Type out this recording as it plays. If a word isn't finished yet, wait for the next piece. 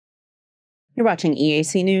You're watching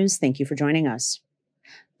EAC News. Thank you for joining us.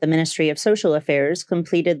 The Ministry of Social Affairs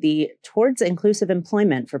completed the Towards Inclusive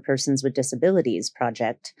Employment for Persons with Disabilities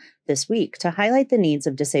project this week to highlight the needs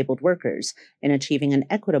of disabled workers in achieving an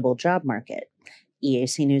equitable job market.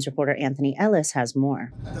 EAC News reporter Anthony Ellis has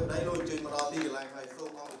more.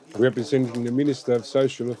 Representing the Minister of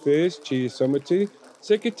Social Affairs, Chia Somati,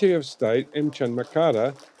 Secretary of State M.Chan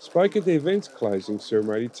Makara spoke at the event's closing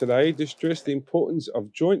ceremony today to stress the importance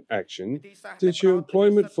of joint action to ensure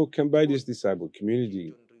employment for Cambodia's disabled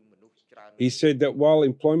community. He said that while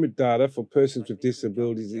employment data for persons with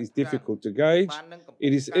disabilities is difficult to gauge,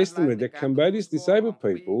 it is estimated that Cambodia's disabled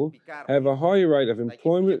people have a higher rate of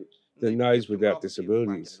employment than those without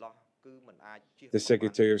disabilities. The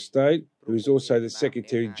Secretary of State, who is also the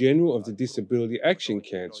Secretary General of the Disability Action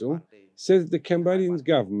Council, said that the Cambodian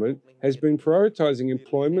government has been prioritising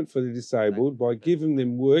employment for the disabled by giving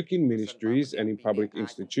them work in ministries and in public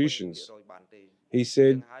institutions. He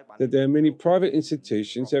said that there are many private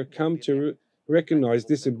institutions that have come to recognise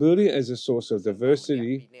disability as a source of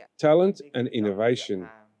diversity, talent and innovation.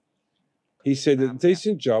 He said that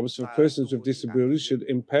decent jobs for persons with disabilities should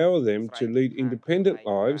empower them to lead independent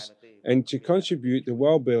lives and to contribute to the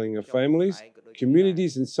well-being of families,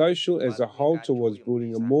 communities and social as a whole towards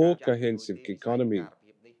building a more cohesive economy.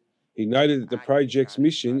 He noted that the project's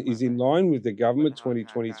mission is in line with the Government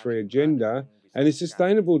 2023 agenda and its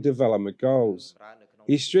Sustainable Development Goals.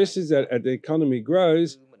 He stresses that as the economy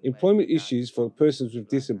grows, employment issues for persons with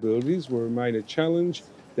disabilities will remain a challenge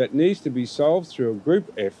that needs to be solved through a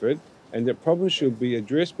group effort, and that problems should be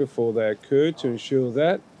addressed before they occur to ensure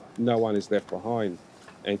that no one is left behind.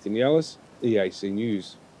 Anthony Ellis, EAC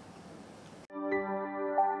News.